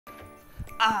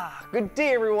Good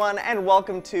day everyone and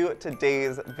welcome to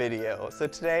today's video. So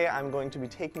today I'm going to be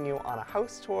taking you on a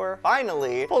house tour,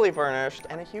 finally, fully furnished,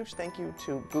 and a huge thank you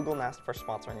to Google Nest for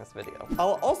sponsoring this video.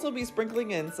 I'll also be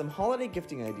sprinkling in some holiday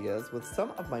gifting ideas with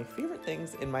some of my favorite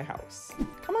things in my house.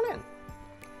 Come on in.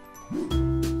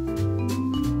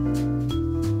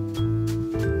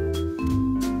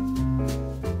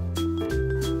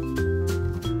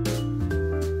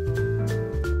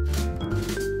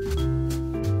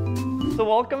 So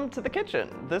welcome to the kitchen.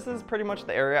 This is pretty much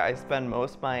the area I spend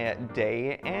most of my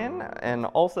day in, and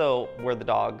also where the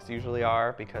dogs usually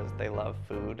are because they love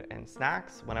food and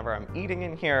snacks. Whenever I'm eating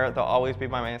in here, they'll always be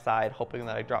by my side hoping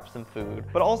that I drop some food.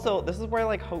 But also, this is where I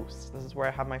like host. This is where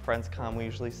I have my friends come. We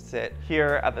usually sit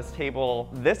here at this table.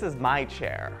 This is my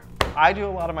chair. I do a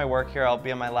lot of my work here. I'll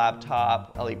be on my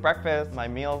laptop, I'll eat breakfast, my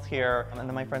meals here, and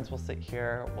then my friends will sit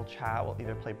here, we'll chat, we'll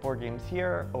either play board games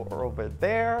here or over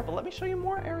there. But let me show you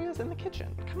more areas in the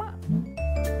kitchen. Come on.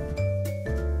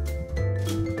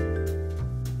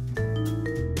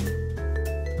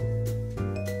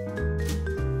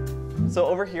 So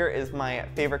over here is my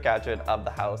favorite gadget of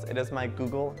the house. It is my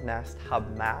Google Nest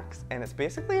Hub Max, and it's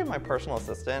basically my personal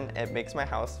assistant. It makes my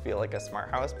house feel like a smart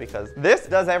house because this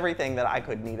does everything that I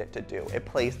could need it to do. It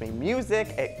plays me music,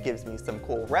 it gives me some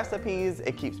cool recipes,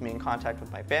 it keeps me in contact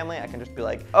with my family. I can just be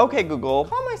like, okay Google,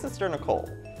 call my sister Nicole.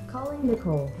 Calling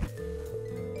Nicole.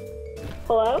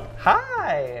 Hello?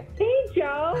 Hi! Hey,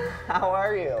 Joe! How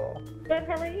are you? Good,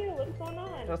 how are you? What's going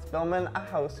on? Just filming a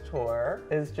house tour.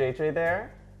 Is JJ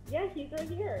there? Yeah, he's right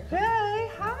here.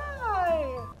 Jay,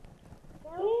 hi!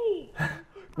 Hey!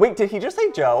 Wait, did he just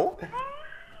say Joe?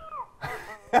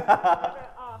 Off.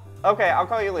 Okay, I'll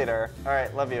call you later. All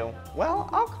right, love you. Well,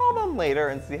 I'll call them later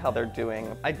and see how they're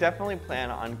doing. I definitely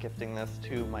plan on gifting this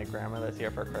to my grandma this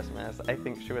year for Christmas. I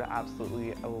think she would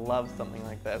absolutely love something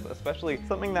like this, especially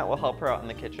something that will help her out in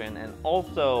the kitchen and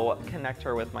also connect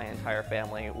her with my entire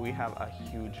family. We have a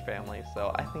huge family,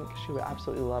 so I think she would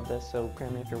absolutely love this. So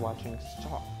Grandma, if you're watching,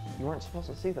 stop. You weren't supposed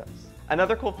to see this.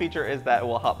 Another cool feature is that it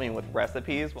will help me with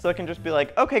recipes. So I can just be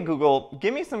like, okay, Google,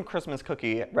 give me some Christmas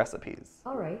cookie recipes.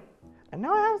 All right. And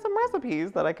now I have some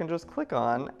recipes that I can just click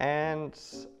on, and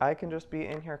I can just be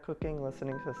in here cooking,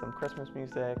 listening to some Christmas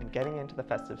music, and getting into the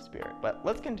festive spirit. But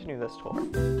let's continue this tour.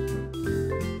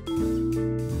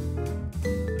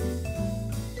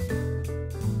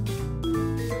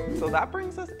 So that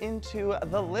brings us into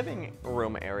the living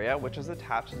room area, which is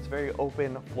attached. It's a very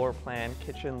open floor plan,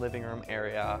 kitchen, living room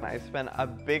area. I spend a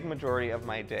big majority of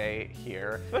my day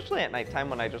here, especially at nighttime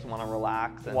when I just want to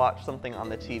relax and watch something on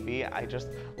the TV. I just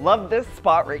love this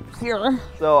spot right here.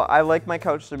 So I like my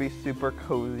couch to be super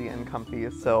cozy and comfy.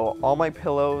 So all my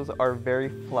pillows are very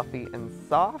fluffy and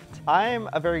soft. I'm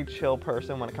a very chill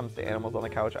person when it comes to animals on the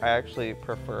couch. I actually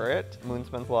prefer it. Moon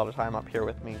spends a lot of time up here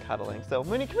with me cuddling. So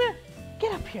Mooney, come here.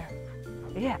 Get up here.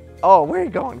 Yeah. Oh, where are you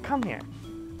going? Come here.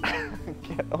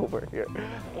 Get over here.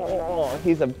 Oh,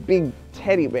 he's a big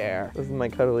teddy bear. This is my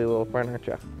cuddly little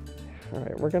furniture. All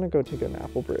right, we're gonna go take a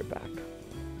nap. We'll be right back.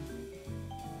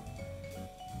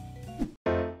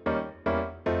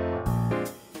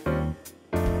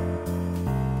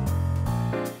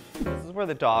 This is where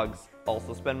the dogs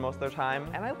also spend most of their time,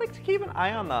 and I like to keep an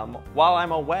eye on them while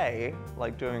I'm away,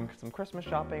 like doing some Christmas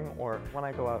shopping or when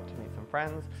I go out to meet some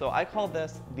friends. So I call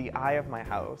this the eye of my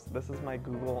house. This is my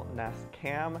Google Nest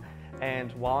Cam,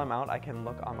 and while I'm out, I can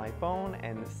look on my phone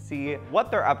and see what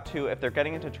they're up to, if they're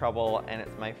getting into trouble, and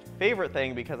it's my favorite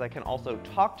thing because I can also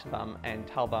talk to them and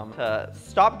tell them to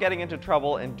stop getting into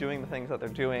trouble and doing the things that they're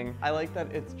doing. I like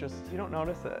that it's just, you don't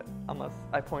notice it unless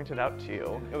I point it out to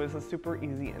you. It was a super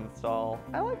easy install.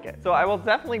 I like it. So I will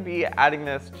definitely be adding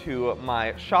this to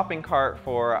my shopping cart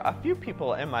for a few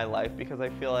people in my life because I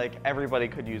feel like everybody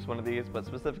could use one of these, but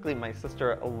specifically my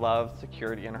sister loves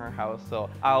security in her house, so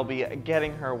I'll be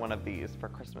getting her one of these for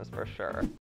Christmas for sure.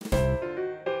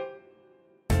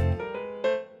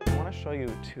 I want to show you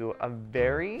to a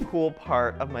very cool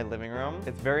part of my living room.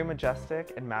 It's very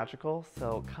majestic and magical,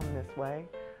 so come this way.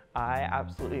 I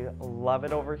absolutely love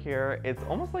it over here. It's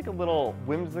almost like a little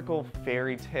whimsical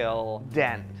fairy tale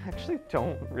den. I actually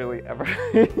don't really ever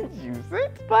use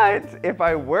it, but if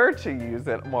I were to use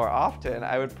it more often,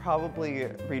 I would probably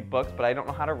read books, but I don't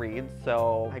know how to read,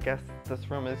 so I guess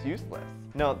this room is useless.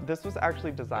 No, this was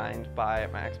actually designed by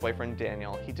my ex-boyfriend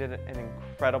Daniel. He did an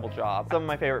incredible job. Some of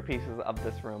my favorite pieces of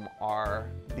this room are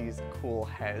these cool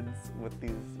heads with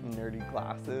these nerdy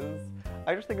glasses.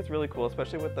 I just think it's really cool,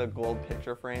 especially with the gold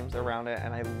picture frames around it,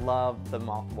 and I love the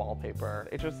moth wallpaper.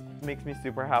 It just makes me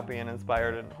super happy and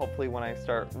inspired, and hopefully when I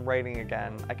start writing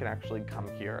again, I can actually come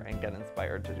here and get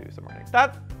inspired to do some writing.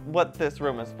 That's what this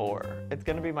room is for. It's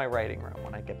gonna be my writing room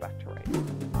when I get back to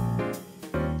writing.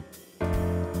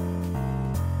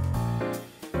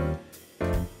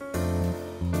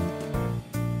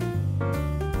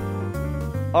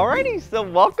 Alrighty, so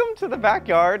welcome to the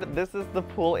backyard. This is the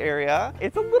pool area.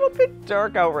 It's a little bit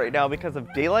dark out right now because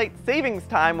of daylight savings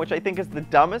time, which I think is the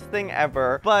dumbest thing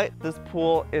ever, but this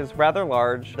pool is rather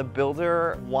large. The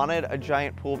builder wanted a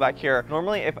giant pool back here.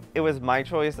 Normally, if it was my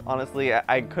choice, honestly,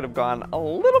 I could have gone a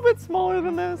little bit smaller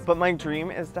than this, but my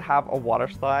dream is to have a water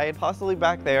slide, possibly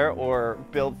back there, or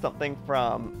build something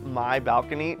from my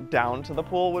balcony down to the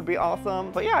pool would be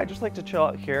awesome. But yeah, I just like to chill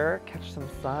out here, catch some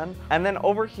sun. And then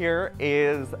over here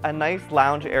is a nice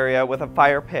lounge area with a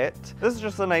fire pit. This is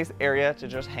just a nice area to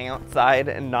just hang outside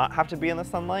and not have to be in the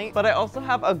sunlight. But I also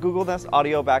have a Google Nest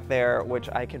Audio back there, which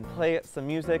I can play some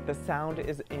music. The sound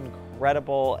is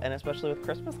incredible, and especially with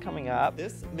Christmas coming up,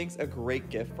 this makes a great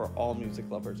gift for all music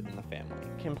lovers in the family.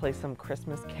 You can play some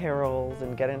Christmas carols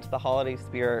and get into the holiday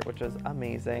spirit, which is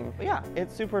amazing. But yeah,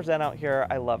 it's super zen out here.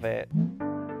 I love it.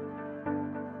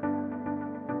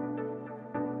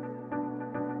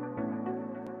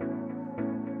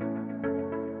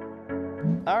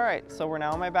 All right, so we're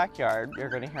now in my backyard. You're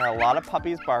gonna hear a lot of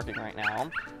puppies barking right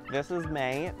now. This is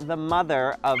May, the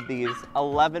mother of these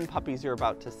 11 puppies you're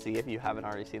about to see if you haven't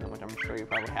already seen them, which I'm sure you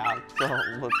probably have. So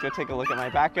let's go take a look at my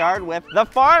backyard with the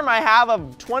farm I have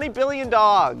of 20 billion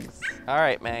dogs. All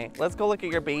right, May, let's go look at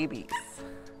your babies.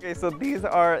 Okay, so these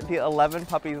are the 11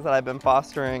 puppies that I've been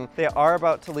fostering. They are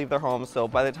about to leave their home, so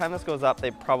by the time this goes up, they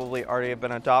probably already have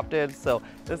been adopted. So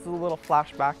this is a little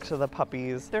flashback to the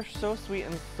puppies. They're so sweet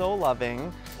and so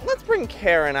loving. Let's bring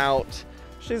Karen out.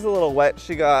 She's a little wet.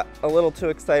 She got a little too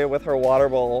excited with her water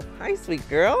bowl. Hi, sweet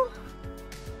girl.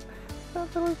 Do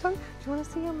you want to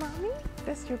see your mommy?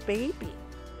 That's your baby.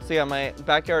 So yeah, my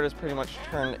backyard is pretty much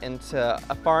turned into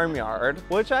a farmyard,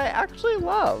 which I actually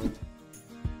love.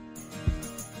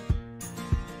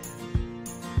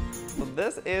 So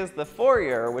this is the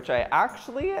foyer, which I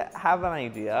actually have an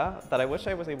idea that I wish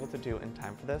I was able to do in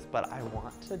time for this, but I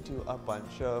want to do a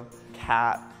bunch of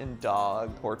cat and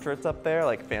dog portraits up there,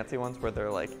 like fancy ones where they're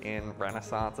like in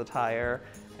Renaissance attire,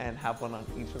 and have one on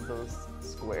each of those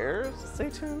squares.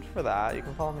 Stay tuned for that. You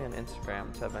can follow me on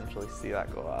Instagram to eventually see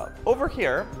that go up. Over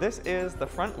here, this is the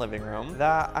front living room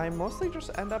that I mostly just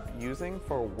end up using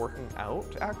for working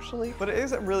out, actually. But it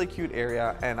is a really cute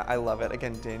area, and I love it.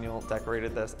 Again, Daniel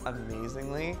decorated this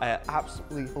amazingly. I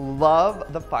absolutely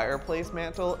love the fireplace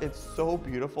mantle. It's so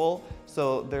beautiful.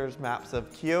 So there's maps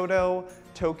of Kyoto,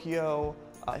 Tokyo,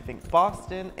 I think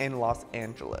Boston, and Los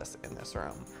Angeles in this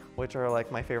room, which are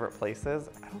like my favorite places.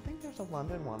 I don't think there's a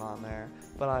London one on there,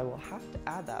 but I will have to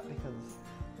add that because,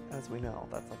 as we know,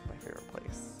 that's like my favorite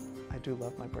place. I do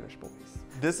love my British boys.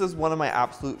 This is one of my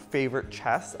absolute favorite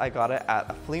chests. I got it at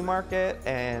a flea market,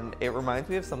 and it reminds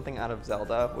me of something out of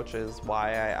Zelda, which is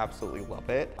why I absolutely love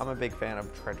it. I'm a big fan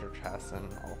of treasure chests and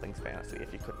all things fantasy,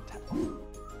 if you couldn't tell.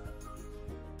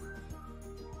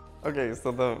 Okay,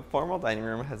 so the formal dining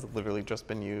room has literally just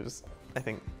been used, I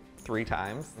think, 3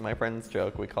 times. My friends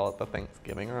joke we call it the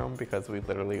Thanksgiving room because we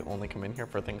literally only come in here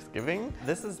for Thanksgiving.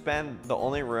 This has been the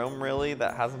only room really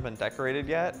that hasn't been decorated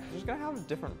yet. I'm just gonna have a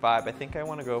different vibe. I think I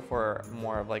wanna go for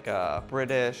more of like a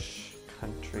British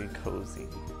country cozy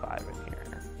vibe in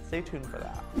here. Stay tuned for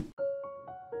that.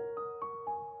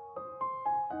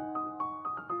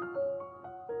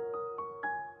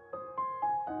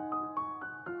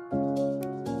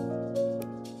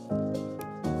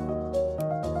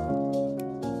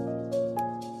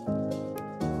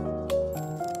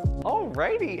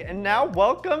 Alrighty, and now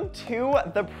welcome to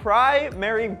the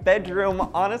primary bedroom.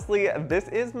 Honestly, this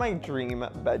is my dream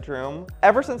bedroom.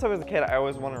 Ever since I was a kid, I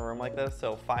always wanted a room like this,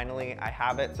 so finally I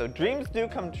have it. So dreams do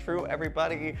come true,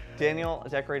 everybody. Daniel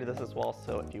decorated this as well,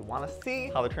 so if you want to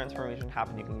see how the transformation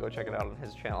happened, you can go check it out on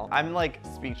his channel. I'm like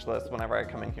speechless whenever I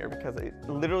come in here because it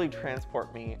literally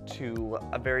transports me to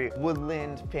a very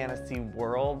woodland fantasy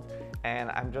world.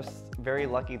 And I'm just very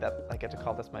lucky that I get to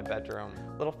call this my bedroom.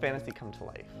 Little fantasy come to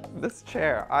life. This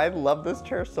chair, I love this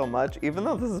chair so much. Even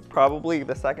though this is probably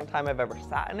the second time I've ever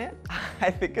sat in it,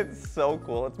 I think it's so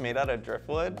cool. It's made out of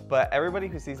driftwood, but everybody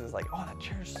who sees it is like, oh, that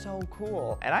chair is so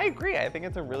cool. And I agree, I think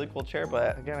it's a really cool chair,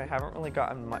 but again, I haven't really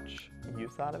gotten much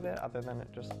use out of it other than it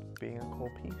just being a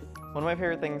cool piece. One of my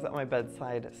favorite things at my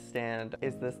bedside stand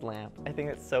is this lamp. I think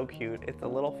it's so cute. It's a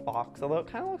little fox, although it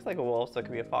kind of looks like a wolf, so it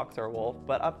could be a fox or a wolf.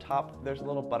 But up top, there's a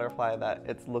little butterfly that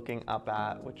it's looking up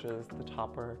at, which is the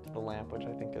topper to the lamp, which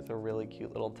I think is a really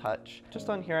cute little touch. Just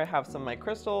on here, I have some of my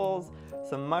crystals,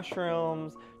 some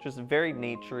mushrooms, just very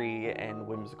naturey and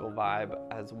whimsical vibe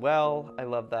as well. I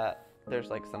love that there's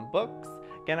like some books.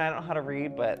 Again, I don't know how to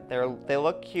read, but they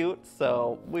look cute,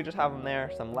 so we just have them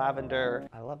there. Some lavender.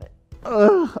 I love it.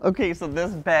 Ugh. Okay, so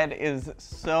this bed is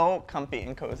so comfy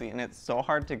and cozy, and it's so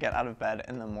hard to get out of bed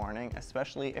in the morning,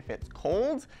 especially if it's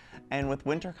cold. And with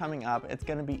winter coming up, it's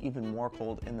gonna be even more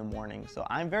cold in the morning. So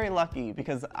I'm very lucky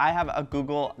because I have a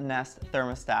Google Nest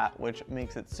thermostat, which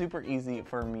makes it super easy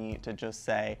for me to just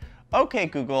say, okay,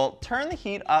 Google, turn the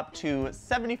heat up to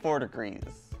 74 degrees.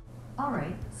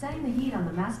 Alright, setting the heat on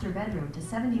the master bedroom to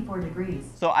 74 degrees.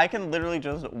 So I can literally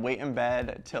just wait in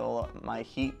bed till my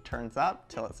heat turns up,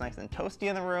 till it's nice and toasty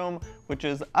in the room, which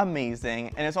is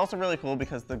amazing. And it's also really cool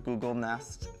because the Google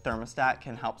Nest thermostat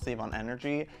can help save on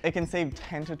energy. It can save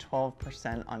 10 to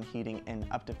 12% on heating and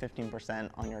up to 15%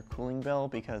 on your cooling bill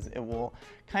because it will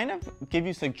kind of give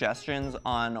you suggestions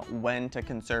on when to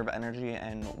conserve energy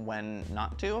and when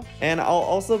not to. And I'll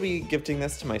also be gifting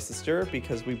this to my sister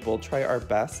because we both try our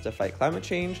best to fight climate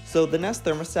change. So the Nest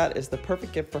thermostat is the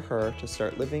perfect gift for her to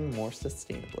start living more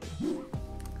sustainably.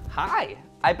 Hi!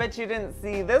 I bet you didn't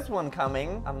see this one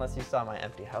coming unless you saw my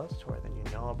empty house tour, then you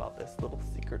know about this little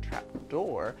secret trap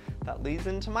door that leads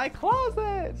into my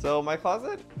closet. So my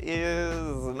closet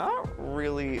is not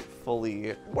really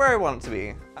fully where I want it to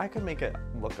be. I could make it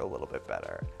look a little bit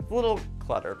better. It's a little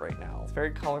cluttered right now. It's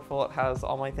very colorful. It has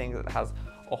all my things. It has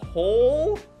a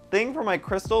whole thing for my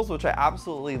crystals, which I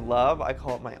absolutely love. I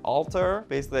call it my altar.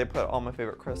 Basically, I put all my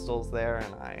favorite crystals there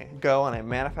and I go and I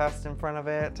manifest in front of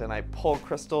it and I pull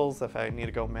crystals if I need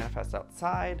to go manifest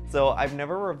outside. So I've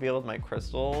never revealed my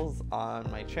crystals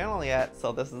on my channel yet,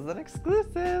 so this is an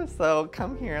exclusive. So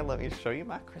come here, let me show you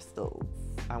my crystals.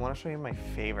 I want to show you my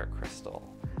favorite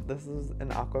crystal. This is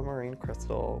an aquamarine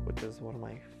crystal, which is one of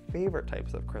my favorite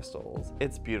types of crystals.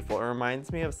 It's beautiful. It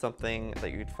reminds me of something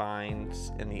that you'd find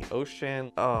in the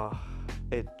ocean. Oh,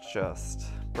 it just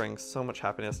brings so much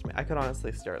happiness to me. I could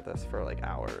honestly stare at this for like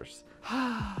hours.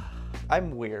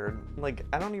 I'm weird. Like,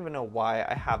 I don't even know why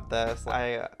I have this.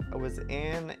 I was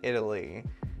in Italy,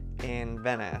 in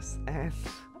Venice, and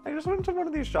I just went to one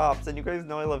of these shops, and you guys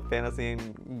know I love fantasy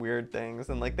and weird things,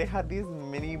 and like they had these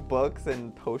mini books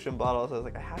and potion bottles. I was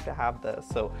like, I have to have this.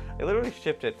 So I literally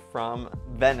shipped it from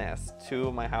Venice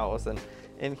to my house, and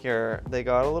in here they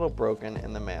got a little broken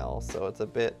in the mail, so it's a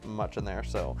bit much in there.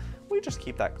 So we just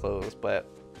keep that closed, but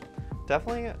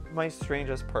definitely my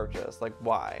strangest purchase. Like,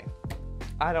 why?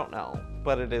 I don't know,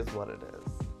 but it is what it is.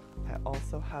 I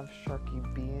also have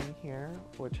Sharky B in here,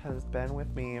 which has been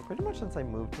with me pretty much since I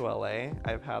moved to LA.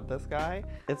 I've had this guy.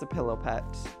 It's a pillow pet.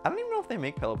 I don't even know if they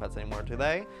make pillow pets anymore, do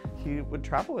they? He would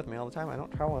travel with me all the time. I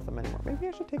don't travel with him anymore. Maybe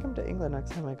I should take him to England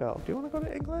next time I go. Do you want to go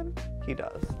to England? He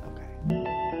does.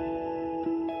 Okay.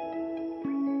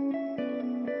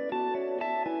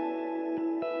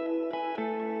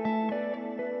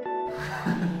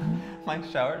 My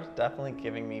shower is definitely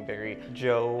giving me very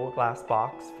Joe Glass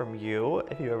Box from You,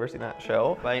 if you've ever seen that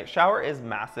show. My shower is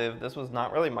massive. This was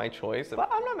not really my choice, but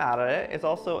I'm not mad at it. It's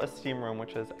also a steam room,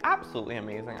 which is absolutely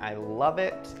amazing. I love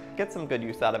it. Get some good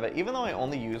use out of it. Even though I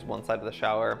only use one side of the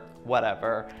shower,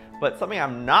 whatever. But something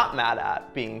I'm not mad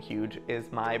at being huge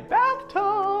is my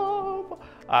bathtub.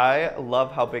 I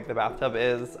love how big the bathtub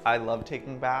is. I love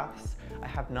taking baths. I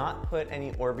have not put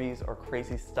any Orbeez or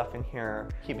crazy stuff in here,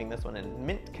 keeping this one in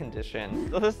mint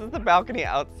condition. So this is the balcony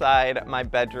outside my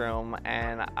bedroom,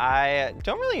 and I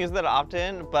don't really use it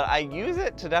often, but I use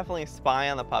it to definitely spy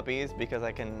on the puppies because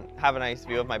I can have a nice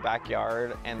view of my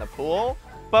backyard and the pool.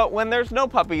 But when there's no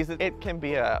puppies, it can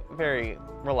be a very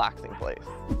relaxing place.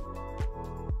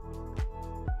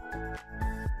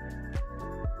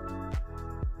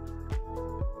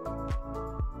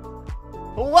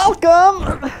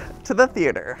 Welcome to the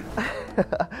theater.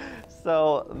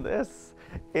 So this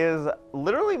is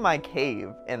literally my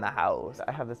cave in the house.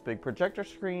 I have this big projector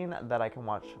screen that I can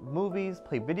watch movies,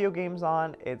 play video games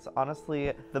on. It's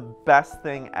honestly the best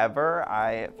thing ever.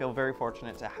 I feel very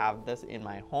fortunate to have this in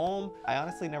my home. I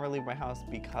honestly never leave my house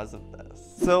because of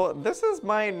this. So this is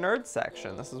my nerd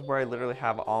section. This is where I literally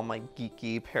have all my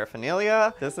geeky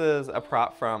paraphernalia. This is a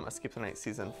prop from Escape the Night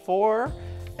Season 4.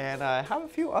 And I have a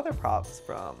few other props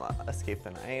from Escape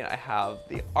the Night. I have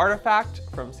the artifact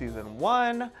from season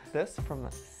 1, this from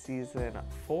season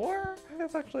 4. I think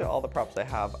that's actually all the props I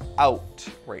have out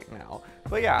right now.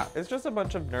 But yeah, it's just a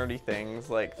bunch of nerdy things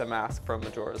like the mask from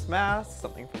Majora's Mask,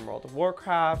 something from World of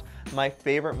Warcraft, my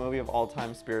favorite movie of all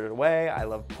time, Spirited Away. I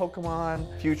love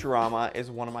Pokemon. Futurama is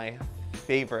one of my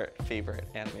favorite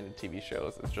animated TV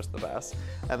shows. It's just the best.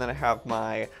 And then I have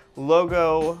my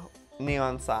logo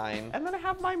neon sign, and then I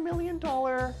have my million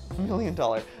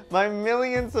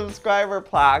subscriber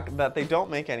plaque that they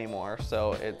don't make anymore,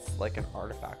 so it's like an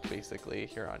artifact basically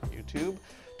here on YouTube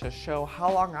to show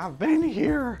how long I've been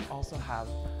here. Also have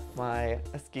my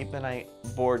Escape the Night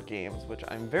board games, which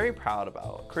I'm very proud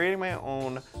about. Creating my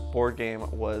own board game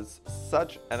was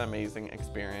such an amazing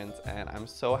experience, and I'm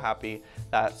so happy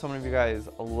that so many of you guys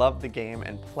love the game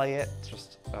and play it. It's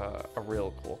just a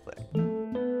real cool thing.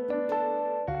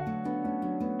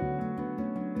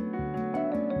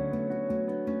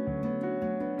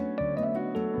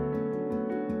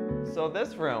 So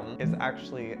this room is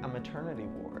actually a maternity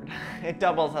ward. It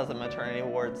doubles as a maternity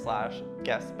ward slash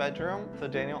guest bedroom. So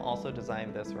Daniel also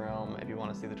designed this room. If you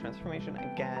want to see the transformation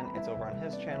again, it's over on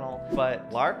his channel.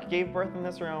 But Lark gave birth in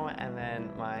this room, and then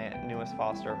my newest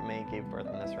foster, May, gave birth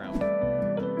in this room.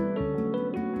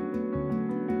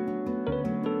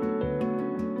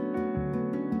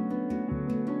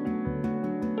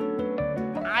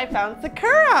 I found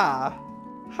Sakura!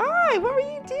 Hi, what were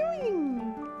you doing?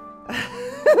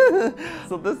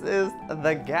 So this is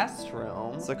the guest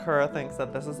room. Sakura thinks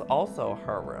that this is also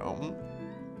her room.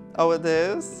 Oh, it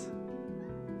is?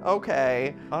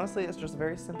 Okay. Honestly, it's just a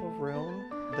very simple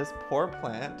room. This poor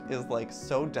plant is like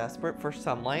so desperate for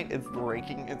sunlight, it's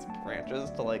breaking its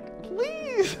branches to like,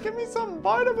 please give me some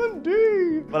vitamin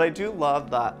D. But I do love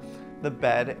that the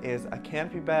bed is a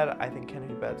canopy bed. I think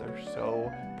canopy beds are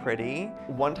so pretty.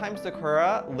 One time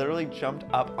Sakura literally jumped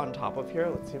up on top of here.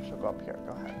 Let's see if she'll go up here.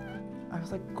 Go ahead. I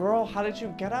was like, girl, how did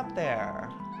you get up there?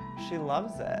 She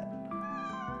loves it.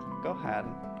 Go ahead.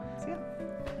 So yeah,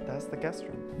 that's the guest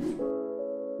room.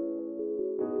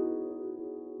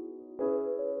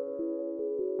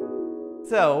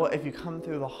 So if you come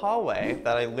through the hallway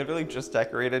that I literally just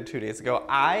decorated 2 days ago,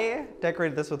 I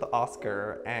decorated this with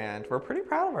Oscar, and we're pretty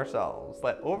proud of ourselves.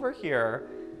 But over here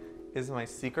is my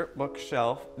secret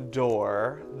bookshelf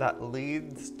door that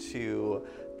leads to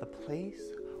the place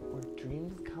where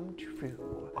dreams come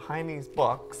true. Behind these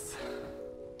books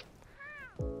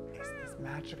is this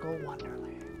magical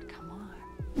wonderland. Come on.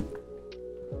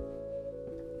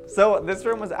 So this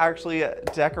room was actually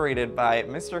decorated by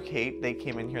Mr. Kate. They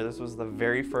came in here. This was the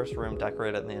very first room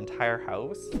decorated in the entire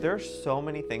house. There's so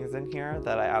many things in here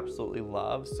that I absolutely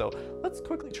love. So let's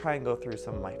quickly try and go through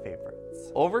some of my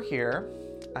favorites. Over here,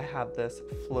 I have this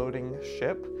floating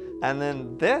ship, and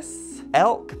then this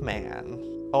elk man.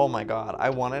 Oh my God, I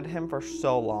wanted him for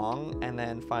so long, and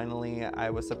then finally I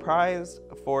was surprised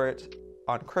for it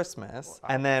on Christmas.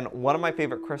 And then one of my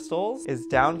favorite crystals is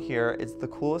down here. It's the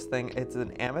coolest thing. It's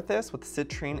an amethyst with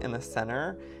citrine in the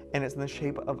center, and it's in the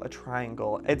shape of a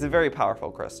triangle. It's a very powerful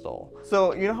crystal.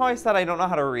 So you know how I said I don't know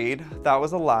how to read? That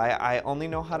was a lie. I only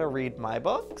know how to read my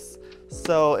books.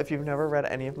 So if you've never read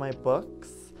any of my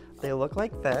books, they look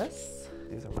like this.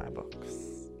 These are my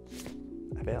books.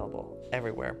 Available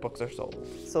everywhere books are sold.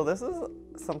 So this is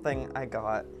something I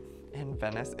got in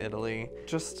Venice, Italy.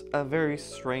 Just a very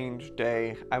strange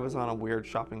day. I was on a weird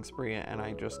shopping spree and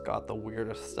I just got the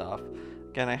weirdest stuff.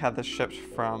 Again, I had this shipped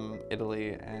from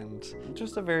Italy, and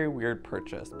just a very weird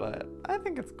purchase, but I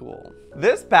think it's cool.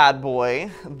 This bad boy,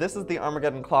 this is the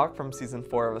Armageddon clock from season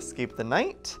 4 of Escape the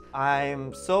Night.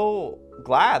 I'm so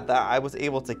glad that I was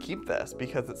able to keep this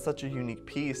because it's such a unique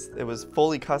piece. It was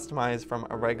fully customized from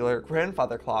a regular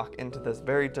grandfather clock into this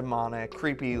very demonic,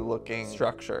 creepy looking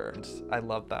structure. And I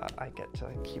love that I get to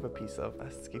keep a piece of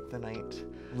Escape the Night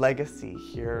legacy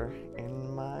here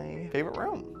in my favorite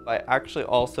room. I actually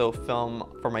also film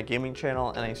for my gaming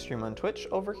channel, and I stream on Twitch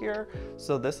over here.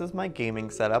 So this is my gaming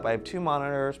setup. I have 2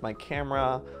 monitors, my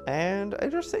camera, and I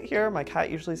just sit here. My cat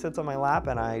usually sits on my lap,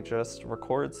 and I just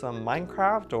record some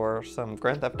Minecraft or some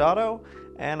Grand Theft Auto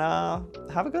and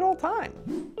have a good old time.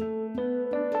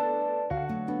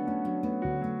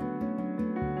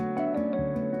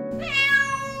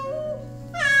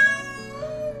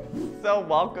 So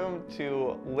welcome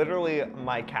to literally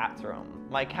my cat's room.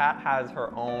 My cat has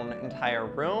her own entire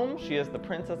room. She is the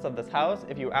princess of this house.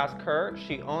 If you ask her,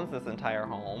 she owns this entire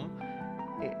home.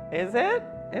 Is it?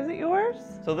 Is it yours?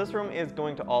 So this room is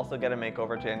going to also get a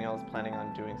makeover. Daniel is planning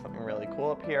on doing something really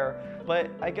cool up here, but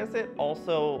I guess it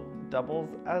also doubles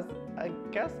as a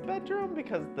guest bedroom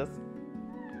because this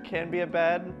can be a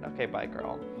bed. Okay, bye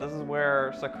girl. This is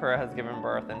where Sakura has given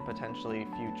birth and potentially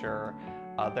future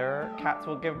other cats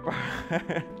will give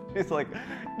birth. She's like,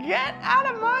 get out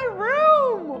of my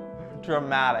room!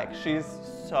 Dramatic. She's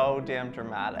so damn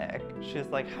dramatic. She's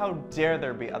like, how dare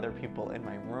there be other people in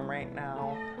my room right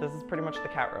now? This is pretty much the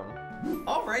cat room.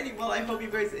 Alrighty, well, I hope you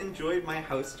guys enjoyed my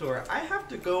house tour. I have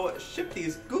to go ship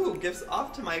these Google gifts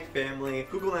off to my family.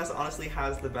 Google Nest honestly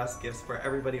has the best gifts for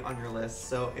everybody on your list,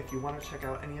 so if you want to check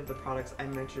out any of the products I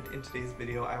mentioned in today's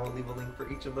video, I will leave a link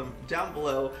for each of them down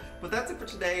below. But that's it for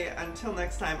today. Until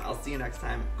next time, I'll see you next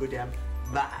time. Good damn.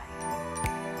 Bye.